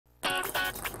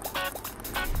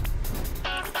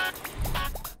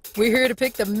We're here to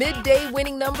pick the midday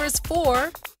winning numbers for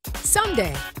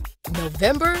Sunday,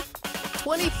 November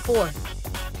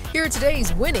 24th. Here are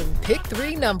today's winning Pick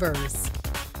 3 numbers.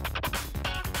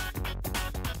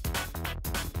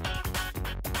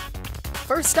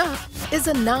 First up is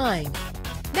a 9,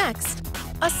 next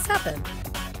a 7,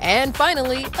 and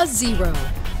finally a 0.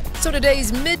 So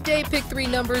today's midday Pick 3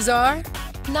 numbers are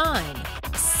 9,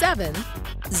 7,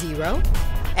 0,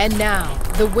 and now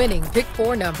the winning Pick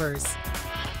 4 numbers.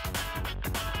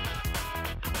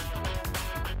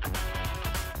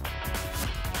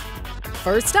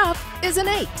 First up is an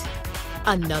 8,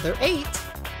 another 8,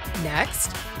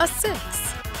 next a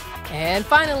 6, and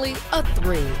finally a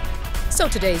 3. So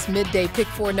today's midday Pick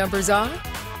 4 numbers are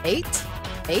 8,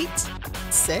 8,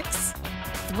 6,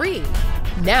 3.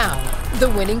 Now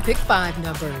the winning Pick 5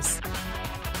 numbers.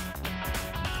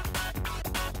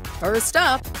 First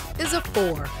up is a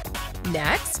 4,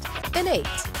 next an 8,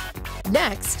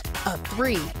 next a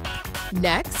 3,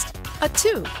 next a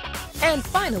 2, and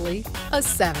finally a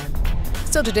 7.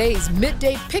 So today's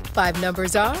midday Pick 5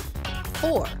 numbers are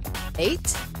 4, 8,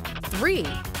 3,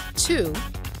 2,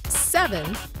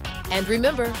 7, and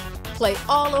remember, play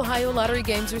all Ohio Lottery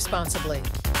games responsibly.